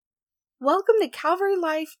Welcome to Calvary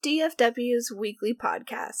Life DFW's weekly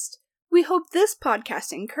podcast. We hope this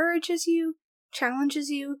podcast encourages you,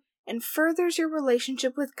 challenges you, and furthers your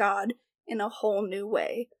relationship with God in a whole new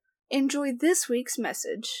way. Enjoy this week's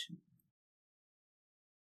message.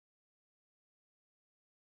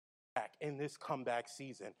 In this comeback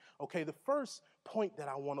season. Okay, the first point that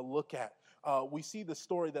I want to look at, we see the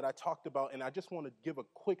story that I talked about, and I just want to give a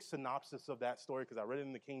quick synopsis of that story because I read it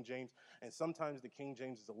in the King James, and sometimes the King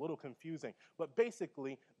James is a little confusing. But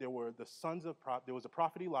basically, there was a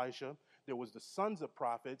prophet Elijah, there was the sons of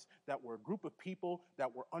prophets that were a group of people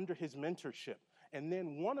that were under his mentorship. And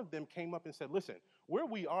then one of them came up and said, listen, where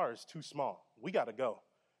we are is too small. We got to go.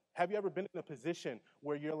 Have you ever been in a position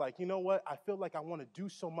where you're like, you know what? I feel like I want to do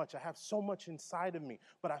so much. I have so much inside of me,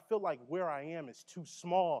 but I feel like where I am is too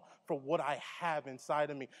small for what I have inside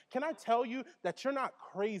of me. Can I tell you that you're not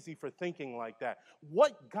crazy for thinking like that?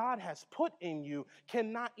 What God has put in you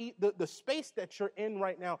cannot the space that you're in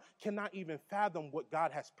right now cannot even fathom what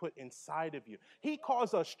God has put inside of you. He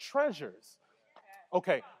calls us treasures.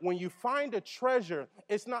 Okay, when you find a treasure,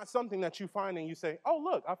 it's not something that you find and you say, oh,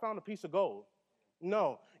 look, I found a piece of gold.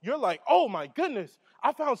 No, you're like, oh my goodness,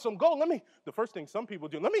 I found some gold. The first thing some people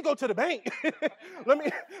do, let me go to the bank.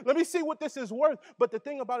 let me see what this is worth. But the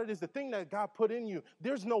thing about it is the thing that God put in you,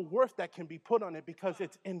 there's no worth that can be put on it because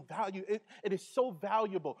it's in value. It is so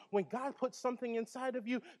valuable. When God puts something inside of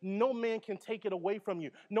you, no man can take it away from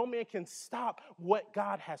you. No man can stop what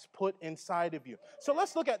God has put inside of you. So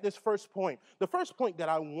let's look at this first point. The first point that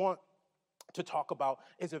I want to talk about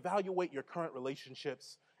is evaluate your current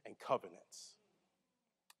relationships and covenants.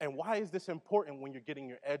 And why is this important when you're getting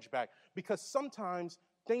your edge back? Because sometimes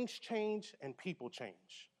things change and people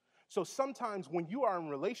change. So sometimes when you are in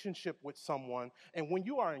relationship with someone and when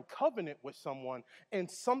you are in covenant with someone and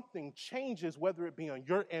something changes, whether it be on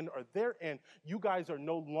your end or their end, you guys are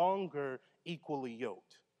no longer equally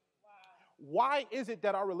yoked. Why is it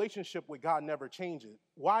that our relationship with God never changes?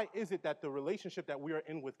 Why is it that the relationship that we are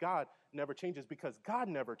in with God never changes? Because God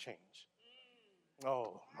never changed.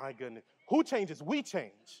 Oh, my goodness. Who changes? We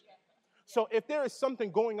change. So if there is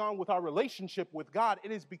something going on with our relationship with God,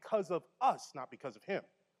 it is because of us, not because of him.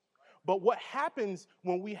 But what happens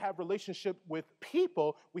when we have relationship with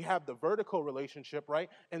people, we have the vertical relationship, right?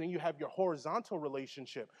 And then you have your horizontal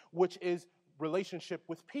relationship, which is relationship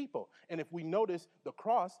with people. And if we notice, the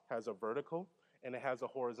cross has a vertical and it has a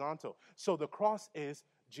horizontal. So the cross is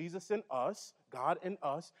Jesus in us, God in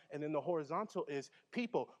us, and then the horizontal is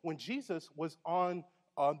people. When Jesus was on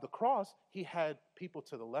the cross, he had people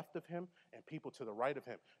to the left of him and people to the right of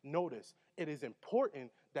him. Notice, it is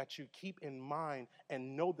important that you keep in mind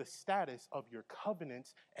and know the status of your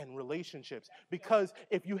covenants and relationships. Because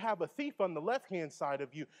if you have a thief on the left-hand side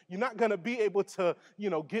of you, you're not going to be able to,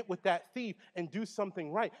 get with that thief and do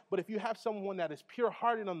something right. But if you have someone that is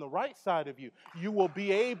pure-hearted on the right side of you, you will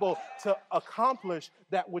be able to accomplish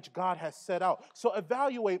that which God has set out. So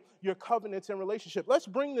evaluate your covenants and relationship. Let's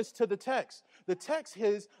bring this to the text. The text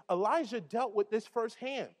is Elijah dealt with this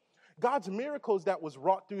firsthand. God's miracles that was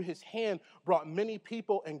wrought through his hand brought many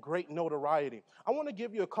people and great notoriety. I want to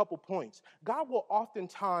give you a couple points. God will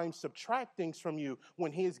oftentimes subtract things from you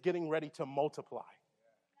when he is getting ready to multiply.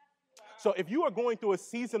 So if you are going through a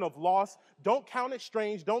season of loss, don't count it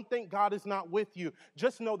strange. Don't think God is not with you.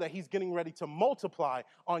 Just know that he's getting ready to multiply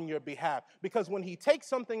on your behalf. Because when he takes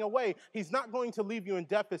something away, he's not going to leave you in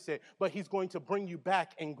deficit, but he's going to bring you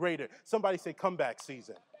back in greater. Somebody say comeback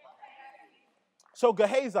season. So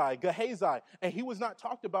Gehazi, and he was not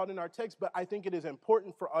talked about in our text, but I think it is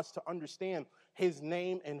important for us to understand his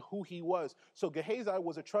name and who he was. So Gehazi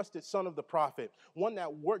was a trusted son of the prophet, one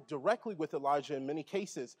that worked directly with Elijah in many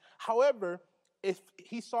cases. However, if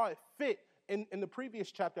he saw it fit, in the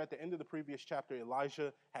previous chapter, at the end of the previous chapter,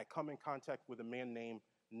 Elijah had come in contact with a man named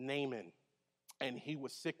Naaman, and he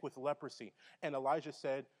was sick with leprosy. And Elijah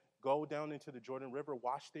said, go down into the Jordan River,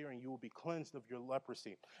 wash there, and you will be cleansed of your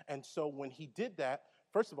leprosy. And so when he did that,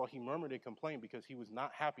 first of all, he murmured and complained because he was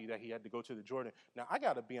not happy that he had to go to the Jordan. Now, I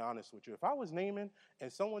got to be honest with you. If I was Naaman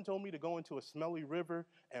and someone told me to go into a smelly river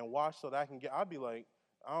and wash so that I can I'd be like,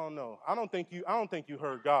 I don't know. I don't think you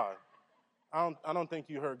heard God. I don't think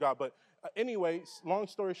you heard God. But anyway, long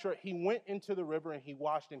story short, he went into the river and he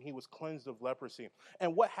washed and he was cleansed of leprosy.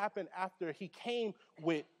 And what happened after? He came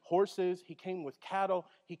with horses, he came with cattle,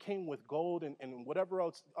 he came with gold and whatever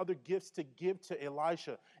else, other gifts to give to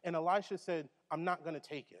Elisha. And Elisha said, I'm not going to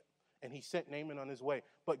take it. And he sent Naaman on his way.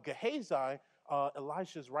 But Gehazi,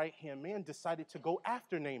 Elisha's right-hand man, decided to go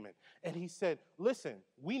after Naaman. And he said, listen,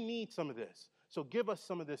 we need some of this. So give us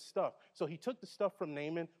some of this stuff. So he took the stuff from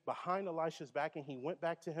Naaman behind Elisha's back and he went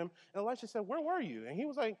back to him. And Elisha said, where were you? And he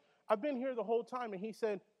was like, I've been here the whole time. And he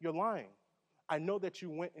said, you're lying. I know that you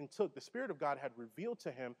went and took. The Spirit of God had revealed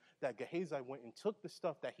to him that Gehazi went and took the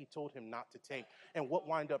stuff that he told him not to take. And what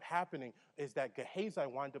wound up happening is that Gehazi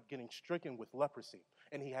wound up getting stricken with leprosy,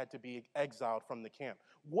 and he had to be exiled from the camp.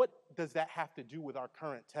 What does that have to do with our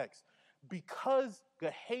current text? Because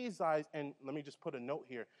Gehazi's, and let me just put a note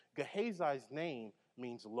here, Gehazi's name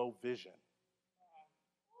means low vision.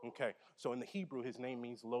 Okay, so in the Hebrew, his name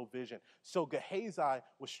means low vision. So Gehazi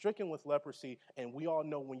was stricken with leprosy, and we all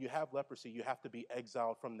know when you have leprosy, you have to be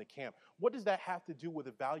exiled from the camp. What does that have to do with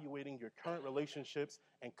evaluating your current relationships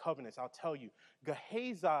and covenants? I'll tell you,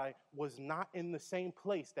 Gehazi was not in the same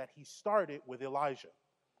place that he started with Elijah.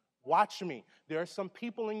 Watch me. There are some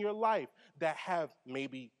people in your life that have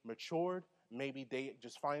maybe matured, maybe they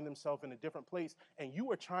just find themselves in a different place, and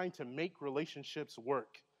you are trying to make relationships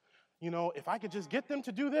work. You know, if I could just get them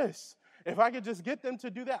to do this, if I could just get them to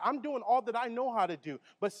do that, I'm doing all that I know how to do.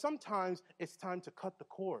 But sometimes it's time to cut the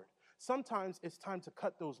cord. Sometimes it's time to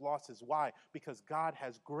cut those losses. Why? Because God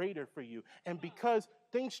has greater for you. And because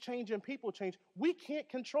things change and people change, we can't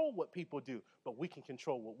control what people do, but we can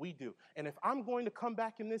control what we do. And if I'm going to come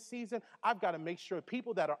back in this season, I've got to make sure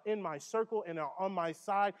people that are in my circle and are on my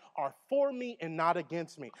side are for me and not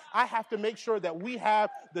against me. I have to make sure that we have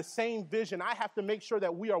the same vision. I have to make sure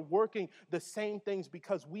that we are working the same things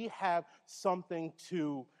because we have something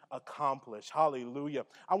to accomplish. Hallelujah.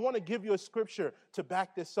 I want to give you a scripture to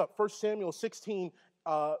back this up. 1 Samuel 16,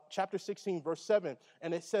 chapter 16, verse 7.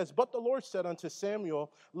 And it says, but the Lord said unto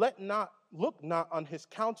Samuel, look not on his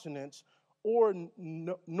countenance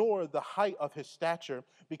nor the height of his stature,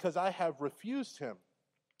 because I have refused him.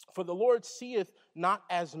 For the Lord seeth not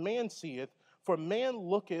as man seeth, for man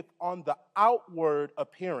looketh on the outward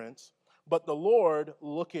appearance, but the Lord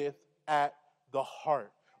looketh at the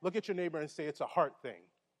heart. Look at your neighbor and say, it's a heart thing.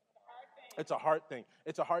 It's a heart thing.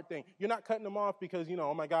 It's a heart thing. You're not cutting them off because,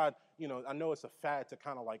 oh my God, I know it's a fad to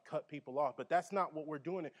kind of like cut people off, but that's not what we're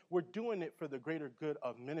doing. We're doing it for the greater good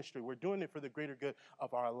of ministry. We're doing it for the greater good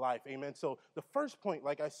of our life. Amen. So the first point,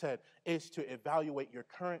 like I said, is to evaluate your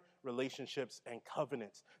current relationships and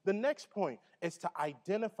covenants. The next point is to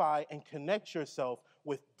identify and connect yourself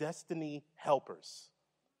with destiny helpers.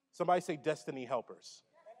 Somebody say destiny helpers.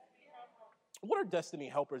 What are destiny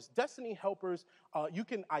helpers? Destiny helpers, you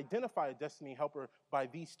can identify a destiny helper by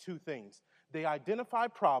these two things. They identify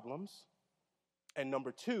problems, and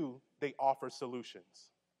number two, they offer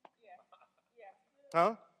solutions.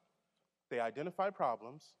 Huh? They identify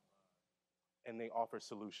problems, and they offer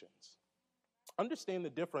solutions. Understand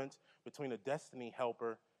the difference between a destiny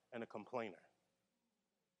helper and a complainer.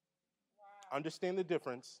 Understand the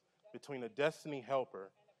difference between a destiny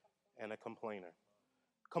helper and a complainer.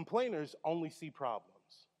 Complainers only see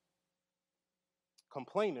problems.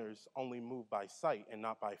 Complainers only move by sight and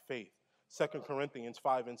not by faith. 2 Corinthians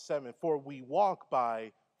 5:7, for we walk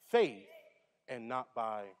by faith and not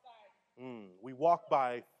by, we walk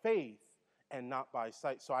by faith and not by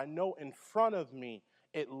sight. So I know in front of me,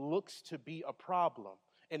 it looks to be a problem,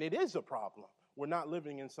 and it is a problem. We're not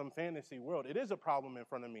living in some fantasy world. It is a problem in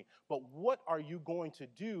front of me. But what are you going to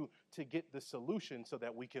do to get the solution so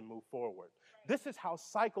that we can move forward? This is how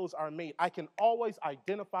cycles are made. I can always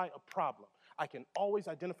identify a problem. I can always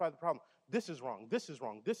identify the problem. This is wrong. This is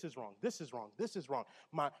wrong. This is wrong. This is wrong. This is wrong.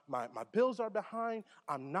 My bills are behind.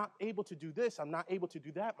 I'm not able to do this. I'm not able to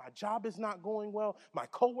do that. My job is not going well. My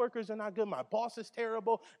coworkers are not good. My boss is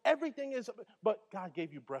terrible. Everything is, but God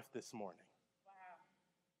gave you breath this morning.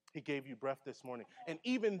 He gave you breath this morning. And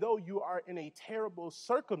even though you are in a terrible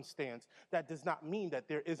circumstance, that does not mean that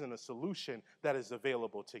there isn't a solution that is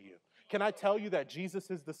available to you. Can I tell you that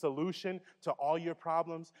Jesus is the solution to all your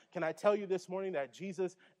problems? Can I tell you this morning that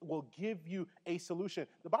Jesus will give you a solution?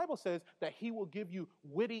 The Bible says that he will give you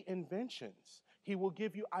witty inventions. He will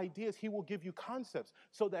give you ideas. He will give you concepts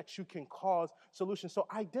so that you can cause solutions. So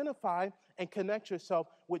identify and connect yourself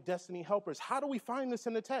with destiny helpers. How do we find this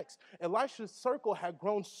in the text? Elisha's circle had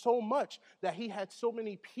grown so much that he had so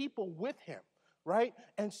many people with him, right?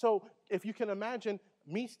 And so if you can imagine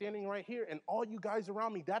me standing right here and all you guys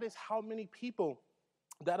around me, that is how many people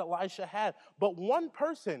that Elisha had. But one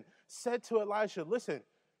person said to Elisha, listen,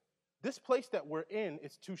 this place that we're in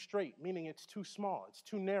is too straight, meaning it's too small, it's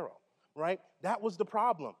too narrow. Right? That was the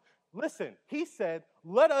problem. Listen, he said,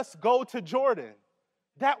 let us go to Jordan.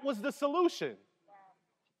 That was the solution.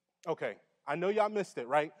 Okay, I know y'all missed it,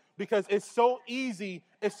 right? Because it's so easy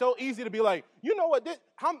to be like, you know what,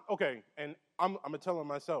 okay, and I'm going to tell him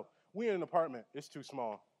myself, we in an apartment, it's too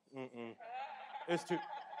small. It's too,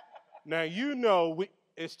 now you know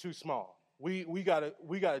it's too small. We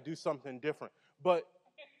gotta do something different. But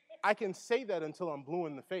I can say that until I'm blue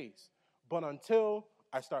in the face. But until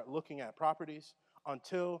I start looking at properties,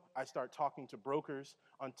 until I start talking to brokers,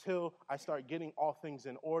 until I start getting all things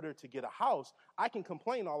in order to get a house, I can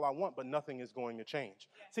complain all I want, but nothing is going to change.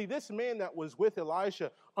 See, this man that was with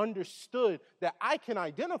Elisha understood that I can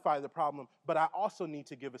identify the problem, but I also need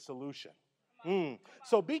to give a solution.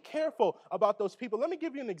 So be careful about those people. Let me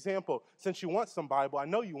give you an example. Since you want some Bible, I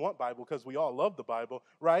know you want Bible because we all love the Bible,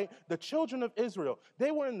 right? The children of Israel,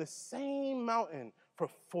 they were in the same mountain for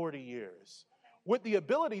 40 years with the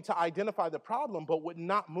ability to identify the problem, but would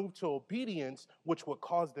not move to obedience, which would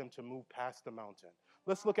cause them to move past the mountain.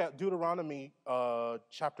 Let's look at Deuteronomy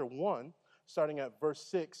chapter 1, starting at verse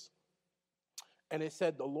 6. And it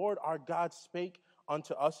said, the Lord our God spake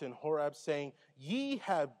unto us in Horeb, saying, ye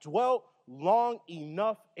have dwelt long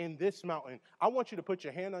enough in this mountain. I want you to put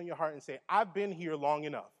your hand on your heart and say, I've been here long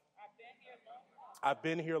enough. I've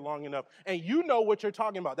been here long enough. And you know what you're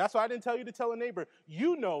talking about. That's why I didn't tell you to tell a neighbor.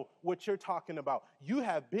 You know what you're talking about. You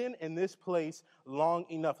have been in this place long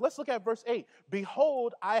enough. Let's look at verse 8.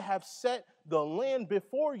 Behold, I have set the land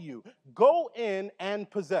before you. Go in and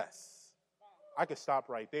possess. I could stop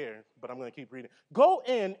right there, but I'm going to keep reading. Go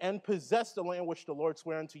in and possess the land which the Lord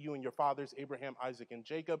sware unto you and your fathers, Abraham, Isaac, and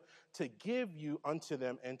Jacob, to give you unto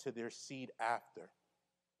them and to their seed after.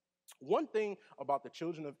 One thing about the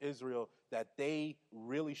children of Israel that they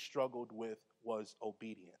really struggled with was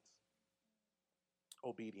obedience.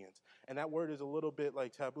 Obedience. And that word is a little bit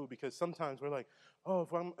like taboo because sometimes we're like, oh,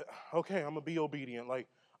 if I'm going to be obedient. Like,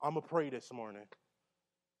 I'm going to pray this morning.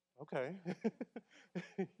 Okay.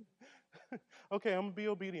 Okay, I'm going to be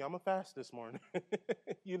obedient. I'm going to fast this morning.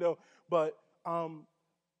 But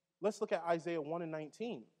let's look at Isaiah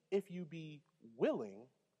 1:19. If you be willing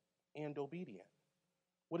and obedient.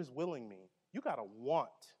 What does willing mean? You got to want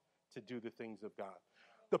to do the things of God.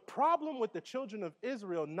 The problem with the children of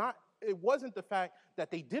Israel, it wasn't the fact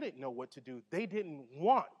that they didn't know what to do. They didn't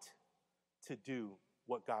want to do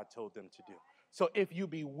what God told them to do. So if you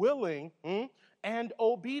be willing and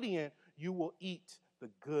obedient, you will eat the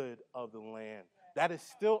good of the land. That is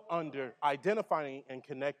still under identifying and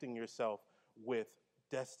connecting yourself with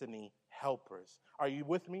destiny helpers. Are you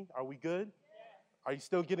with me? Are we good? Are you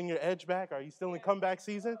still getting your edge back? Are you still in comeback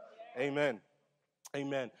season? Amen.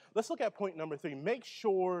 Amen. Let's look at point number 3. Make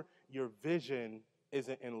sure your vision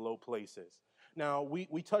isn't in low places. Now,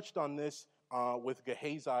 we touched on this with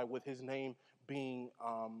Gehazi, with his name being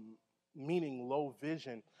meaning low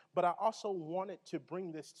vision. But I also wanted to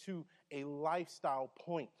bring this to a lifestyle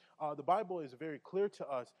point. The Bible is very clear to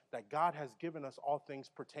us that God has given us all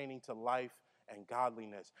things pertaining to life and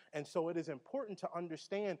godliness. And so it is important to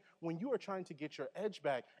understand when you are trying to get your edge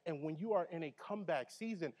back and when you are in a comeback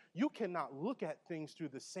season, you cannot look at things through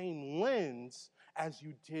the same lens as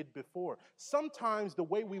you did before. Sometimes the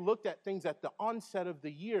way we looked at things at the onset of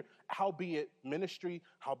the year, howbeit ministry,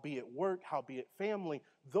 howbeit work, howbeit family,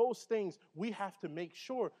 those things, we have to make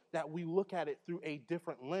sure that we look at it through a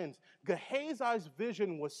different lens. Gehazi's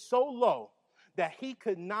vision was so low that he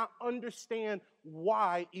could not understand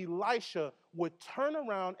why Elisha would turn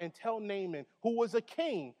around and tell Naaman, who was a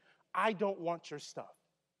king, I don't want your stuff.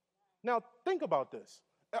 Now, think about this.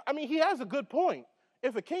 I mean, he has a good point.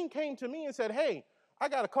 If a king came to me and said, hey, I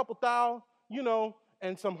got a couple thou,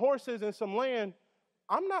 and some horses and some land,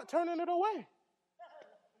 I'm not turning it away.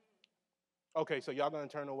 Okay, so y'all going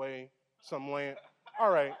to turn away some land?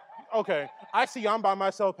 All right, okay. I see I'm by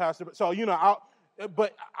myself, Pastor. So,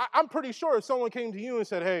 I'm pretty sure if someone came to you and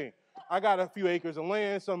said, hey, I got a few acres of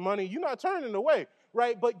land, some money, you're not turning it away,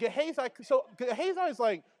 right? But Gehazi is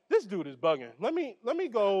like, this dude is bugging. Let me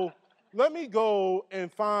go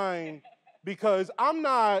and find, because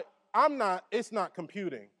it's not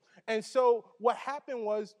computing. And so what happened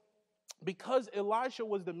was, because Elisha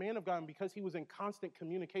was the man of God and because he was in constant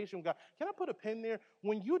communication with God, can I put a pin there?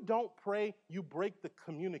 When you don't pray, you break the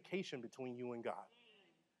communication between you and God.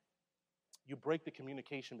 You break the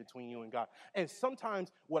communication between you and God. And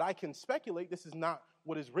sometimes what I can speculate, this is not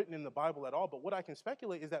what is written in the Bible at all, but what I can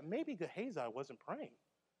speculate is that maybe Gehazi wasn't praying.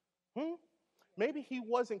 Maybe he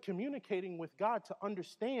wasn't communicating with God to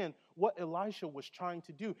understand what Elisha was trying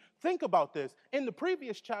to do. Think about this. In the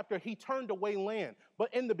previous chapter, he turned away land.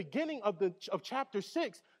 But in the beginning of chapter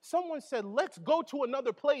 6, someone said, let's go to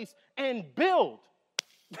another place and build.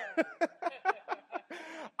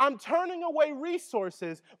 I'm turning away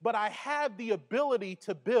resources, but I have the ability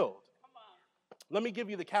to build. Let me give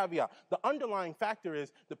you the caveat. The underlying factor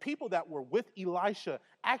is the people that were with Elisha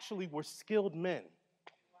actually were skilled men.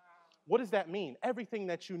 What does that mean? Everything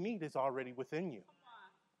that you need is already within you.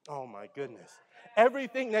 Oh my goodness.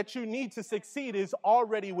 Everything that you need to succeed is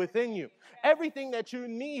already within you. Everything that you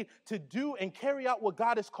need to do and carry out what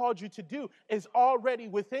God has called you to do is already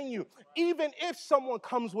within you. Even if someone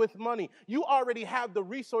comes with money, you already have the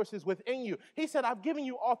resources within you. He said, I've given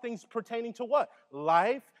you all things pertaining to what?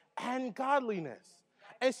 Life and godliness.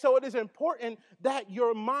 And so it is important that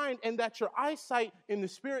your mind and that your eyesight in the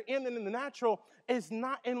spirit and in the natural is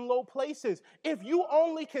not in low places. If you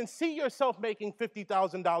only can see yourself making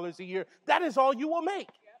 $50,000 a year, that is all you will make.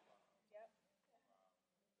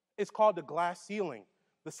 It's called the glass ceiling.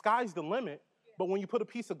 The sky's the limit, but when you put a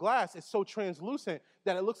piece of glass, it's so translucent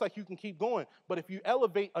that it looks like you can keep going. But if you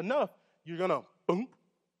elevate enough, you're going to boom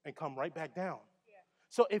and come right back down.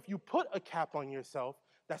 So if you put a cap on yourself,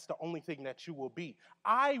 that's the only thing that you will be.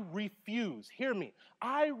 I refuse, hear me,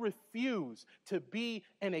 I refuse to be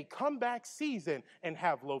in a comeback season and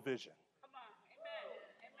have low vision. Come on.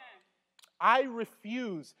 Amen. I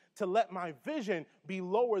refuse to let my vision be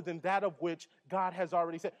lower than that of which God has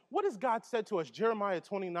already said. What has God said to us? Jeremiah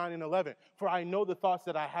 29:11. For I know the thoughts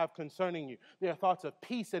that I have concerning you. They are thoughts of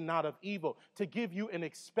peace and not of evil, to give you an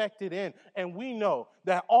expected end. And we know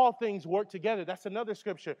that all things work together. That's another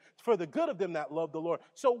scripture. For the good of them that love the Lord.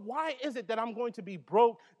 So why is it that I'm going to be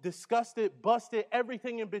broke, disgusted, busted,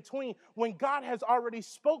 everything in between, when God has already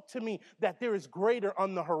spoke to me that there is greater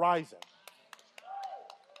on the horizon?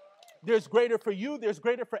 There's greater for you. There's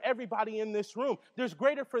greater for everybody in this room. There's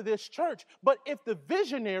greater for this church. But if the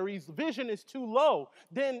visionary's vision is too low,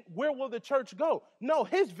 then where will the church go? No,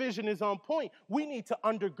 his vision is on point. We need to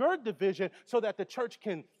undergird the vision so that the church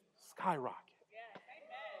can skyrocket.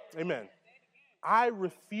 Yeah, amen. I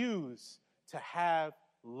refuse to have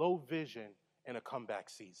low vision in a comeback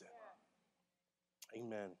season.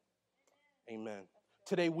 Amen. Amen.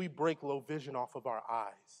 Today we break low vision off of our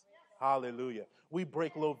eyes. Hallelujah. We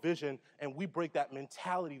break low vision and we break that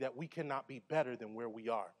mentality that we cannot be better than where we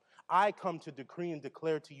are. I come to decree and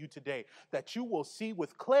declare to you today that you will see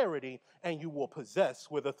with clarity and you will possess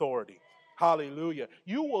with authority. Hallelujah.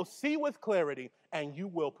 You will see with clarity and you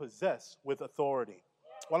will possess with authority.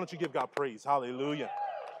 Why don't you give God praise? Hallelujah.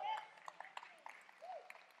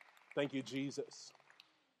 Thank you, Jesus.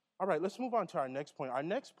 All right, let's move on to our next point. Our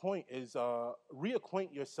next point is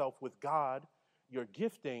reacquaint yourself with God, your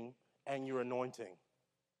gifting, and your anointing.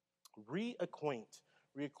 Reacquaint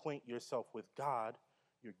yourself with God,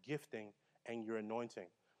 your gifting, and your anointing.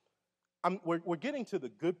 We're getting to the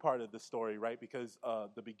good part of the story, right? Because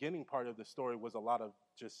the beginning part of the story was a lot of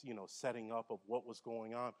just, setting up of what was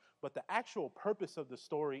going on. But the actual purpose of the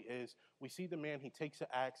story is we see the man, he takes an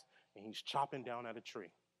axe, and he's chopping down at a tree.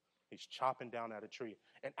 He's chopping down at a tree.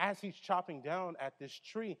 And as he's chopping down at this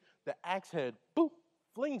tree, the axe head, boop,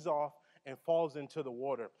 flings off and falls into the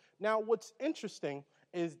water. Now, what's interesting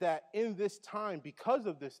is that in this time, because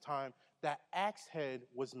of this time, that axe head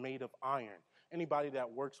was made of iron. Anybody that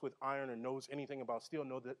works with iron or knows anything about steel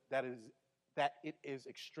know that it is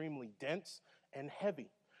extremely dense and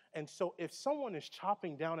heavy. And so if someone is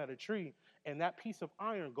chopping down at a tree and that piece of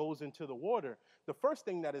iron goes into the water, the first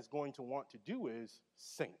thing that it's going to want to do is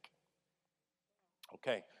sink.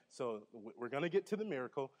 Okay, so we're going to get to the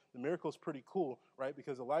miracle. The miracle is pretty cool, right?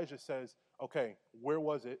 Because Elijah says, okay, where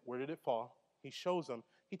was it? Where did it fall? He shows him.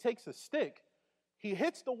 He takes a stick. He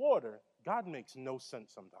hits the water. God makes no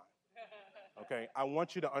sense sometimes. Okay, I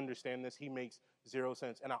want you to understand this. He makes zero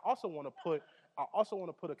sense. And I also want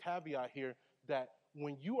to put a caveat here that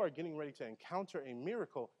when you are getting ready to encounter a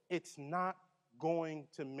miracle, it's not going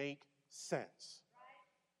to make sense.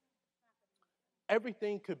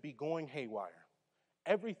 Everything could be going haywire.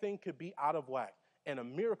 Everything could be out of whack, and a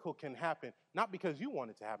miracle can happen, not because you want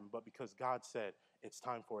it to happen, but because God said it's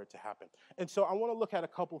time for it to happen. And so I want to look at a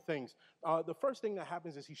couple things. The first thing that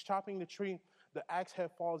happens is he's chopping the tree, the axe head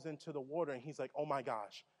falls into the water, and he's like, oh my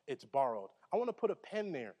gosh, it's borrowed. I want to put a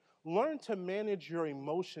pen there. Learn to manage your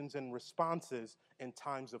emotions and responses in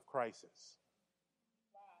times of crisis.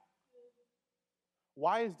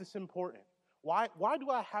 Why is this important? Why do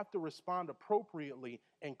I have to respond appropriately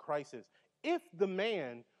in crisis? If the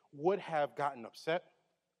man would have gotten upset,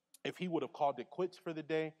 if he would have called it quits for the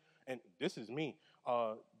day, and this is me,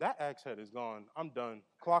 that axe head is gone. I'm done.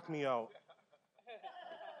 Clock me out.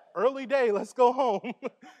 Early day, let's go home.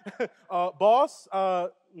 Boss,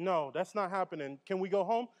 no, that's not happening. Can we go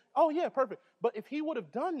home? Oh, yeah, perfect. But if he would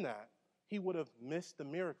have done that, he would have missed the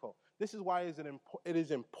miracle. This is why it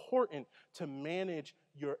is important to manage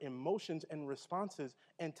your emotions and responses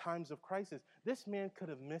in times of crisis. This man could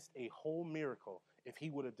have missed a whole miracle if he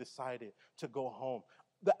would have decided to go home.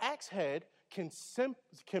 The axe head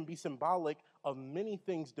can be symbolic of many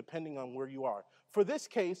things depending on where you are. For this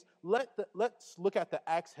case, let's look at the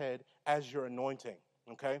axe head as your anointing,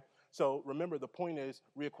 okay? So remember, the point is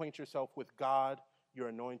reacquaint yourself with God, your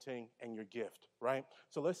anointing, and your gift, right?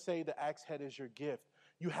 So let's say the axe head is your gift.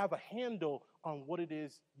 You have a handle on what it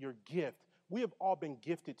is, your gift. We have all been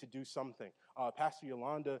gifted to do something. Pastor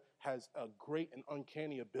Yolanda has a great and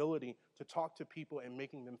uncanny ability to talk to people and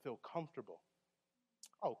making them feel comfortable.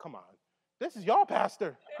 Oh, come on. This is y'all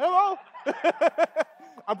pastor. Hello?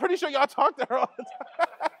 I'm pretty sure y'all talk to her all the time.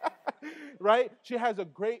 Right? She has a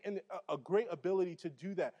great ability to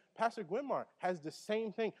do that. Pastor Gwynmar has the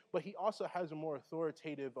same thing, but he also has a more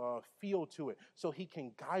authoritative feel to it. So he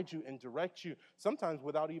can guide you and direct you, sometimes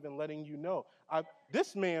without even letting you know.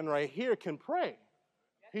 This man right here can pray.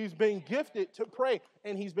 He's been gifted to pray,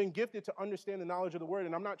 and he's been gifted to understand the knowledge of the word.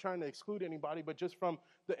 And I'm not trying to exclude anybody, but just from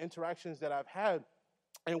the interactions that I've had.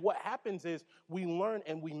 And what happens is we learn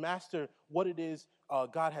and we master what it is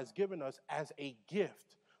God has given us as a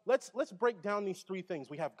gift. Let's break down these three things.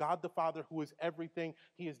 We have God the Father, who is everything.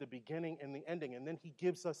 He is the beginning and the ending. And then he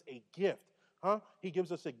gives us a gift. He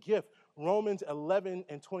gives us a gift. Romans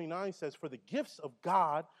 11:29 says, for the gifts of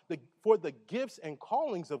God, for the gifts and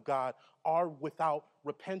callings of God are without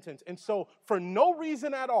repentance. And so for no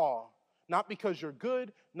reason at all, not because you're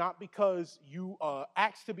good, not because you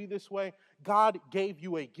asked to be this way, God gave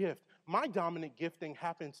you a gift. My dominant gifting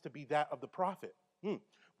happens to be that of the prophet.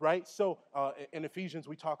 Right? So in Ephesians,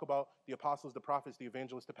 we talk about the apostles, the prophets, the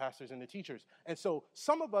evangelists, the pastors, and the teachers. And so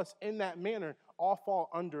some of us in that manner all fall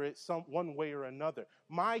under it one way or another.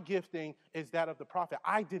 My gifting is that of the prophet.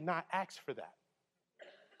 I did not ask for that.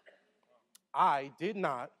 I did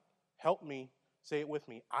not, help me, say it with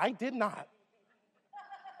me, I did not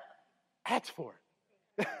ask for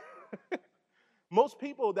it. Most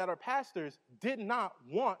people that are pastors did not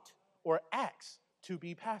want or ask to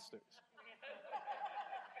be pastors.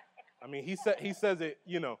 I mean, he says it,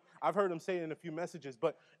 I've heard him say it in a few messages,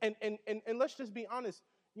 but, and let's just be honest,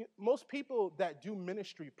 most people that do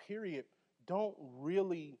ministry, period, don't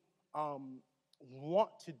really want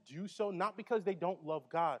to do so, not because they don't love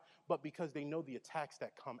God, but because they know the attacks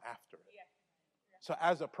that come after it. Yeah. So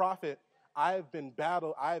as a prophet, I've been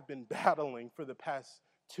battling for the past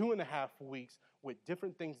 2.5 weeks with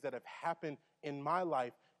different things that have happened in my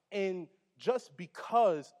life, and just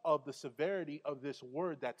because of the severity of this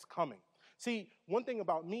word that's coming. See, one thing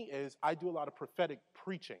about me is I do a lot of prophetic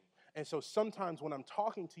preaching. And so sometimes when I'm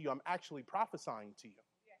talking to you, I'm actually prophesying to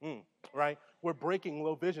you. Right? We're breaking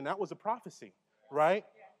low vision. That was a prophecy, right?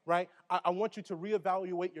 Right? I want you to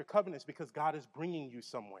reevaluate your covenants because God is bringing you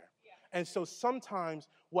somewhere. And so sometimes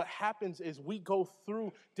what happens is we go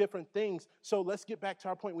through different things. So let's get back to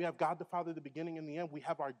our point. We have God the Father, the beginning and the end. We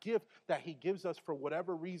have our gift that he gives us for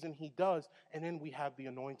whatever reason he does. And then we have the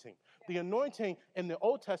anointing. The anointing in the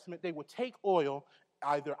Old Testament, they would take oil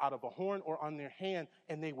either out of a horn or on their hand,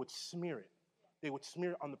 and they would smear it. They would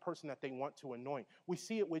smear it on the person that they want to anoint. We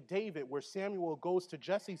see it with David, where Samuel goes to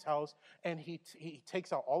Jesse's house, and he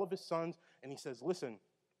takes out all of his sons, and he says, listen,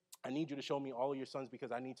 I need you to show me all of your sons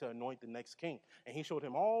because I need to anoint the next king. And he showed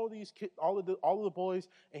him all these kids, all of the boys,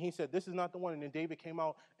 and he said, this is not the one. And then David came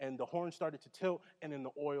out, and the horn started to tilt, and then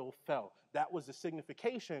the oil fell. That was the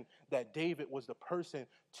signification that David was the person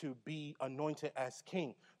to be anointed as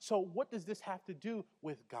king. So what does this have to do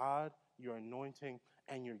with God, your anointing,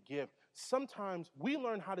 and your gift? Sometimes we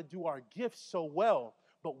learn how to do our gifts so well,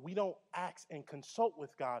 but we don't ask and consult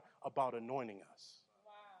with God about anointing us.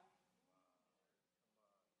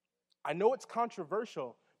 I know it's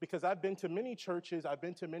controversial because I've been to many churches, I've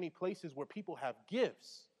been to many places where people have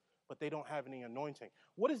gifts, but they don't have any anointing.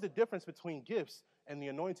 What is the difference between gifts and the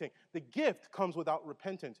anointing? The gift comes without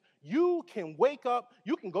repentance. You can wake up,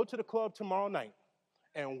 you can go to the club tomorrow night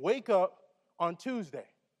and wake up on Tuesday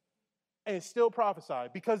and still prophesy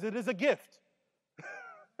because it is a gift.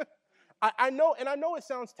 I know it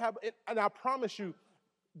sounds taboo, and I promise you,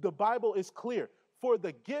 the Bible is clear. For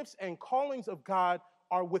the gifts and callings of God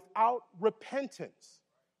are without repentance.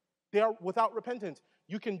 They are without repentance.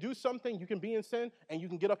 You can do something, you can be in sin, and you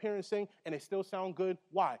can get up here and sing, and it still sound good.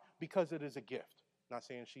 Why? Because it is a gift. Not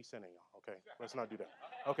saying she's sinning, y'all. Okay, let's not do that.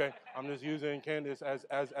 Okay, I'm just using Candace as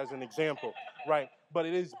an example, right? But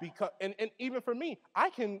it is because, and even for me, I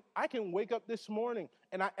can wake up this morning,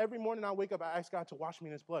 and every morning I wake up, I ask God to wash me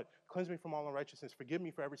in his blood, cleanse me from all unrighteousness, forgive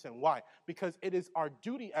me for every sin. Why? Because it is our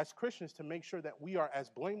duty as Christians to make sure that we are as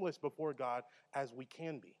blameless before God as we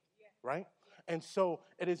can be, right? And so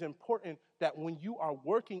it is important that when you are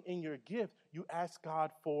working in your gift, you ask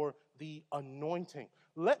God for the anointing.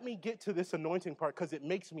 Let me get to this anointing part because it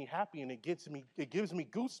makes me happy and it gives me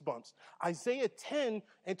goosebumps. Isaiah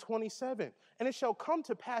 10:27. And it shall come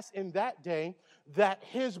to pass in that day that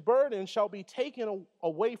his burden shall be taken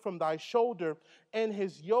away from thy shoulder and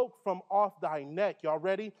his yoke from off thy neck. Y'all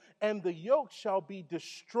ready? And the yoke shall be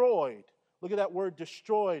destroyed. Look at that word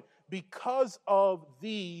destroyed, because of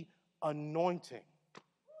the anointing.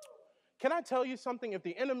 Can I tell you something? If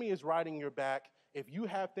the enemy is riding your back, if you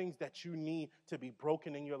have things that you need to be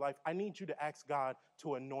broken in your life, I need you to ask God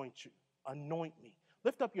to anoint you. Anoint me.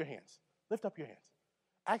 Lift up your hands. Lift up your hands.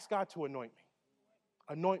 Ask God to anoint me.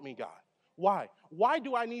 Anoint me, God. Why? Why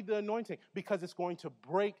do I need the anointing? Because it's going to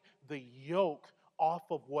break the yoke off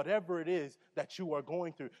of whatever it is that you are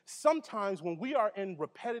going through. Sometimes when we are in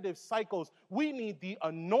repetitive cycles, we need the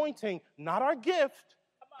anointing, not our gift.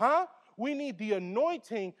 Huh? We need the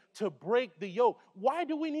anointing to break the yoke. Why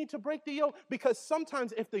do we need to break the yoke? Because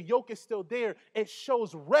sometimes if the yoke is still there, it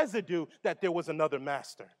shows residue that there was another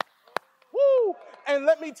master. Woo! And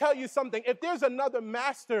let me tell you something. If there's another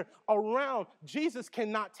master around, Jesus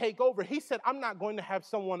cannot take over. He said, I'm not going to have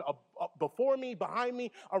someone before me, behind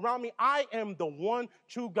me, around me. I am the one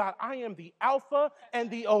true God. I am the Alpha and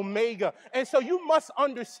the Omega. And so you must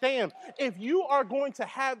understand, if you are going to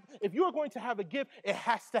have a gift, it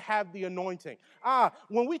has to have the anointing.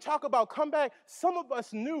 When we talk about comeback, some of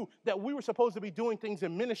us knew that we were supposed to be doing things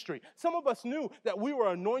in ministry. Some of us knew that we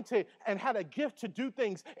were anointed and had a gift to do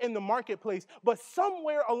things in the marketplace. But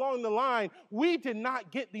somewhere along the line, we did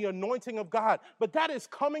not get the anointing of God. But that is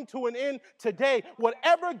coming to an end today.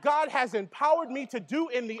 Whatever God has empowered me to do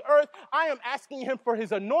in the earth, I am asking him for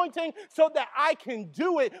his anointing so that I can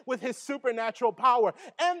do it with his supernatural power.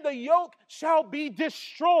 And the yoke shall be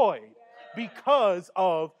destroyed because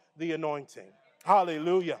of the anointing.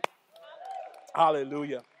 Hallelujah.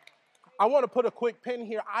 Hallelujah. I want to put a quick pin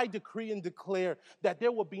here. I decree and declare that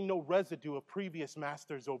there will be no residue of previous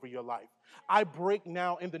masters over your life. I break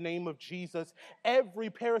now in the name of Jesus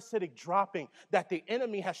every parasitic dropping that the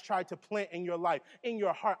enemy has tried to plant in your life, in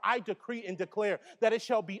your heart. I decree and declare that it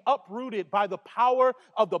shall be uprooted by the power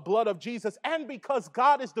of the blood of Jesus. And because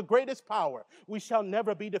God is the greatest power, we shall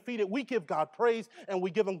never be defeated. We give God praise and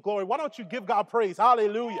we give him glory. Why don't you give God praise?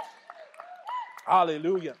 Hallelujah.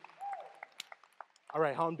 Hallelujah. All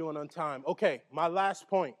right, how I'm doing on time. Okay, my last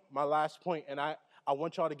point, and I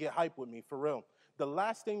want y'all to get hype with me, for real. The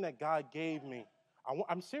last thing that God gave me,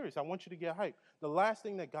 I'm serious, I want you to get hype. The last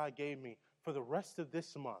thing that God gave me for the rest of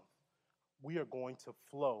this month, we are going to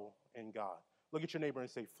flow in God. Look at your neighbor and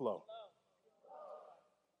say, flow.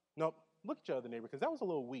 Nope, look at your other neighbor, because that was a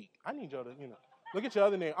little weak. I need y'all to, look at your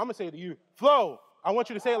other neighbor. I'm going to say it to you, flow. I want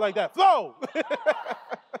you to say it like that, flow.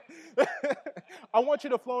 I want you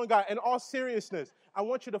to flow in God. In all seriousness, I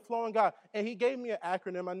want you to flow in God. And he gave me an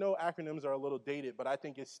acronym. I know acronyms are a little dated, but I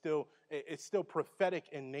think it's still prophetic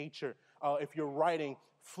in nature. If you're writing,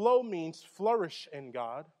 flow means flourish in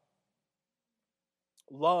God.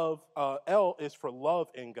 Love, L is for love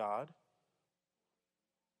in God.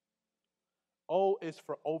 O is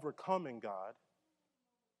for overcoming God.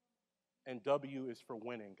 And W is for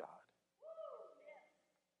winning God.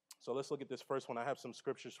 So let's look at this first one. I have some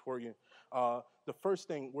scriptures for you. The first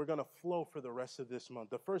thing, we're going to flow for the rest of this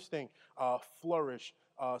month. The first thing, flourish.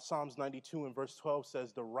 Psalms 92 and verse 12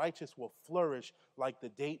 says, the righteous will flourish like the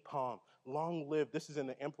date palm. Long lived, this is in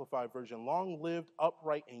the Amplified version, long lived,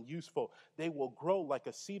 upright, and useful. They will grow like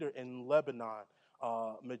a cedar in Lebanon,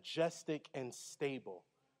 majestic and stable.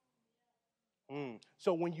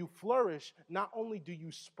 So when you flourish, not only do you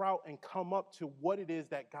sprout and come up to what it is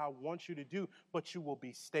that God wants you to do, but you will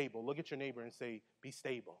be stable. Look at your neighbor and say, be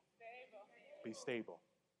stable. Be stable.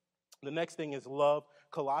 The next thing is love.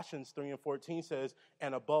 Colossians 3 and 14 says,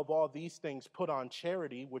 and above all these things, put on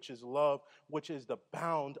charity, which is love, which is the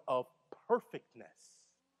bound of perfectness.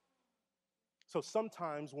 So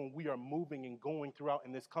sometimes when we are moving and going throughout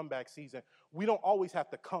in this comeback season, we don't always have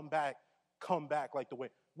to come back like the way.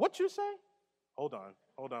 What you say? Hold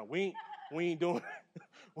on. We ain't doing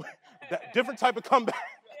that different type of comeback.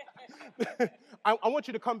 I want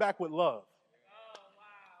you to come back with love.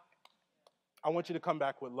 I want you to come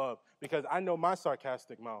back with love because I know my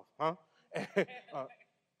sarcastic mouth, huh?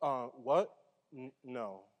 What?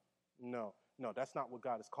 No, that's not what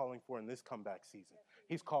God is calling for in this comeback season.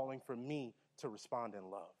 He's calling for me to respond in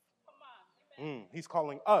love. He's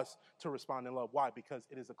calling us to respond in love. Why? Because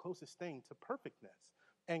it is the closest thing to perfectness.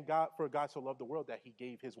 And for God so loved the world that he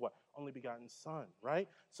gave his what? Only begotten son, right?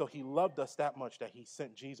 So he loved us that much that he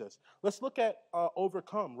sent Jesus. Let's look at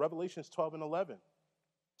overcome, Revelations 12 and 11.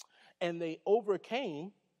 And they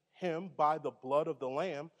overcame him by the blood of the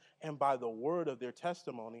Lamb and by the word of their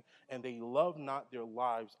testimony, and they love not their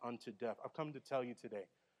lives unto death. I've come to tell you today,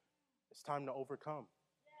 it's time to overcome.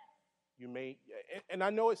 You may, and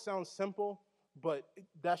I know it sounds simple, but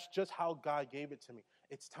that's just how God gave it to me.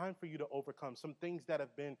 It's time for you to overcome some things that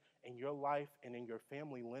have been in your life and in your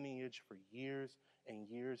family lineage for years and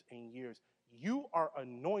years and years. You are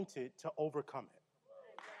anointed to overcome it.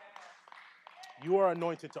 You are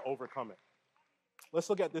anointed to overcome it. Let's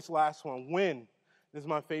look at this last one. Win. This is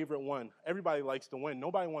my favorite one. Everybody likes to win.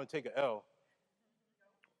 Nobody want to take an L.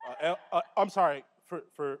 I'm sorry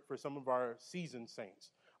for some of our seasoned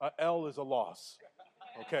saints. L is a loss.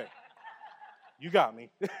 Okay. You got me.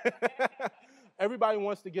 Everybody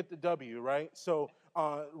wants to get the W, right? So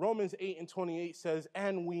Romans 8:28 says,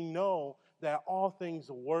 and we know that all things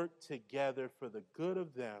work together for the good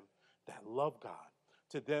of them that love God,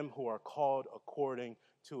 to them who are called according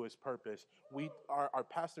to his purpose. Our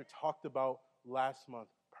pastor talked about last month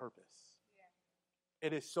purpose. Yeah.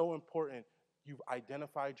 It is so important. You've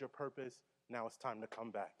identified your purpose. Now it's time to come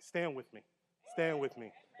back. Stand with me. Stand with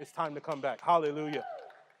me. It's time to come back. Hallelujah.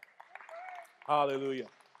 Hallelujah.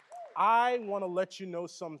 I want to let you know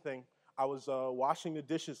something. I was washing the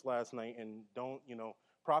dishes last night, and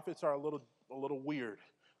prophets are a little weird.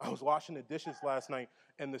 I was washing the dishes last night,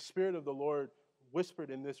 and the Spirit of the Lord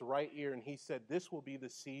whispered in this right ear, and he said, this will be the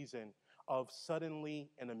season of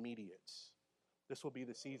suddenly and immediate. This will be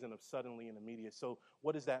the season of suddenly and immediate. So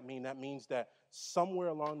what does that mean? That means that somewhere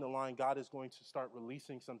along the line, God is going to start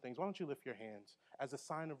releasing some things. Why don't you lift your hands as a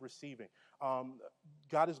sign of receiving?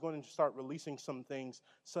 God is going to start releasing some things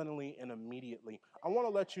suddenly and immediately. I want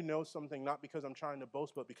to let you know something, not because I'm trying to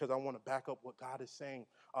boast, but because I want to back up what God is saying.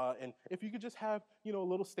 And if you could just have, a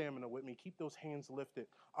little stamina with me, keep those hands lifted.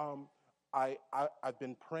 I've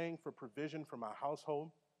been praying for provision for my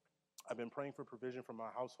household. I've been praying for provision for my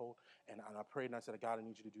household, and I prayed and I said, God, I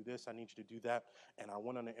need you to do this, I need you to do that. And I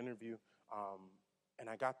went on an interview, and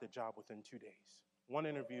I got the job within 2 days. One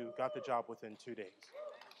interview, got the job within 2 days.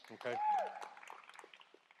 Okay?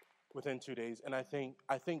 Within 2 days. And I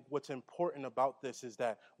think what's important about this is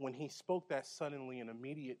that when he spoke that suddenly and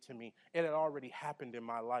immediate to me, it had already happened in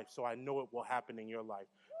my life, so I know it will happen in your life.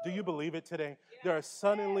 Do you believe it today? There are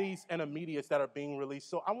suddenlies and immediates that are being released.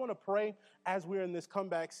 So I want to pray as we're in this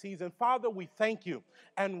comeback season. Father, we thank you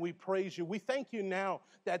and we praise you. We thank you now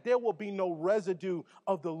that there will be no residue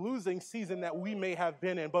of the losing season that we may have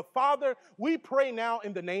been in. But Father, we pray now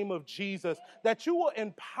in the name of Jesus that you will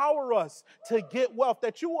empower us to get wealth,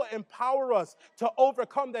 that you will empower us to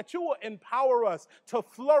overcome, that you will empower us to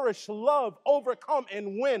flourish, love, overcome,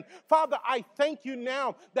 and win. Father, I thank you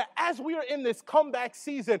now that as we are in this comeback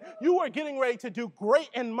season, you are getting ready to do great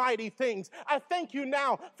and mighty things. I thank you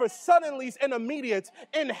now for suddenlies and immediates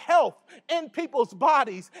in health, in people's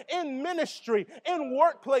bodies, in ministry, in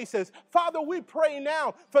workplaces. Father, we pray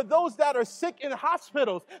now for those that are sick in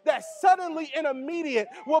hospitals, that suddenly and immediate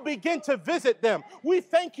will begin to visit them. We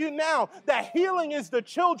thank you now that healing is the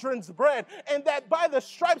children's bread, and that by the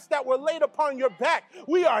stripes that were laid upon your back,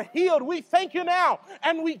 we are healed. We thank you now,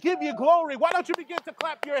 and we give you glory. Why don't you begin to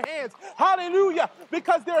clap your hands? Hallelujah.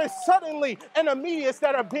 Because there is suddenly and immediates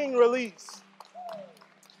that are being released.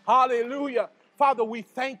 Hallelujah. Father, we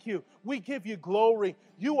thank you. We give you glory.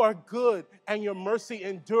 You are good, and your mercy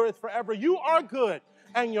endureth forever. You are good,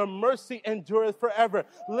 and your mercy endureth forever.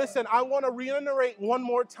 Listen, I want to reiterate one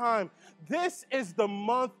more time. This is the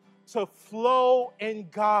month to flow in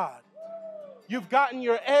God. You've gotten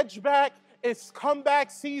your edge back. It's comeback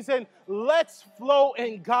season. Let's flow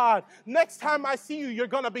in God. Next time I see you, you're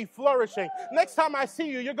going to be flourishing. Next time I see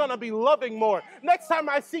you, you're going to be loving more. Next time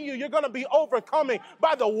I see you, you're going to be overcoming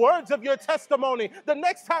by the words of your testimony. The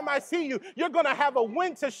next time I see you, you're going to have a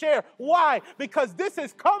win to share. Why? Because this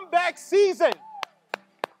is comeback season.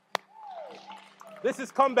 This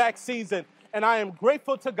is comeback season, and I am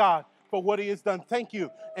grateful to God for what he has done. Thank you,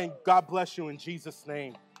 and God bless you in Jesus'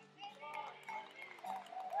 name.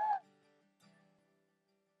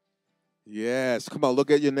 Yes, come on, look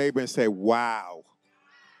at your neighbor and say, wow.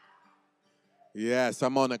 Yes,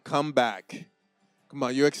 I'm on a comeback. Come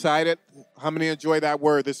on, you excited? How many enjoyed that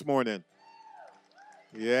word this morning?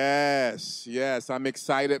 Yes, I'm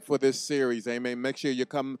excited for this series. Amen. Make sure you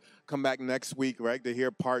come back next week, right, to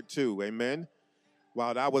hear part 2. Amen.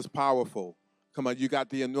 Wow, that was powerful. Come on, you got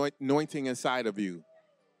the anointing inside of you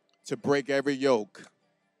to break every yoke.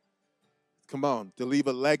 Come on, to leave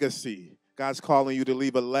a legacy. God's calling you to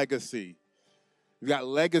leave a legacy. You got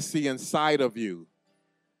legacy inside of you.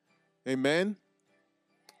 Amen.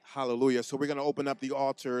 Hallelujah. So we're going to open up the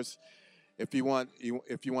altars. If you want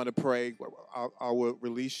to pray, I will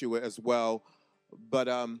release you as well. But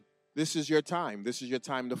This is your time. This is your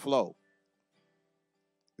time to flow.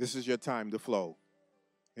 This is your time to flow.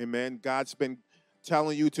 Amen. God's been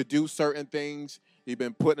telling you to do certain things. You've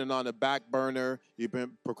been putting it on the back burner. You've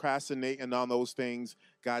been procrastinating on those things.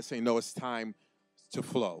 God's saying, no, it's time to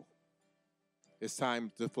flow. It's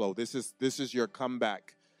time to flow. This is your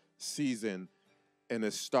comeback season, and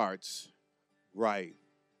it starts right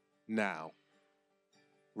now.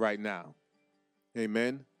 Right now.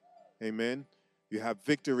 Amen. Amen. You have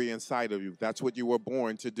victory inside of you. That's what you were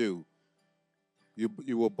born to do.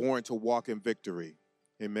 You were born to walk in victory.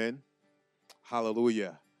 Amen.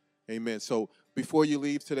 Hallelujah. Amen. So before you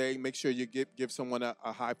leave today, make sure you give someone a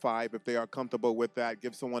high five if they are comfortable with that.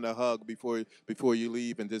 Give someone a hug before you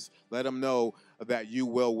leave, and just let them know that you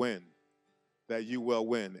will win. That you will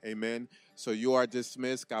win. Amen. So you are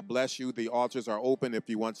dismissed. God bless you. The altars are open if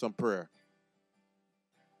you want some prayer.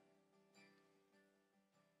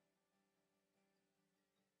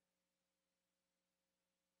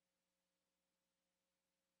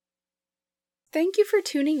 Thank you for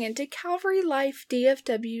tuning in to Calvary Life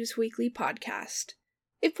DFW's weekly podcast.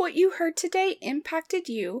 If what you heard today impacted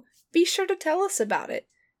you, be sure to tell us about it.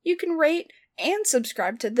 You can rate and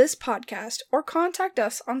subscribe to this podcast or contact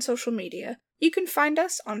us on social media. You can find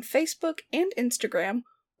us on Facebook and Instagram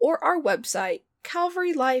or our website,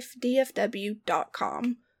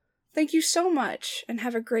 calvarylifedfw.com. Thank you so much and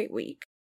have a great week.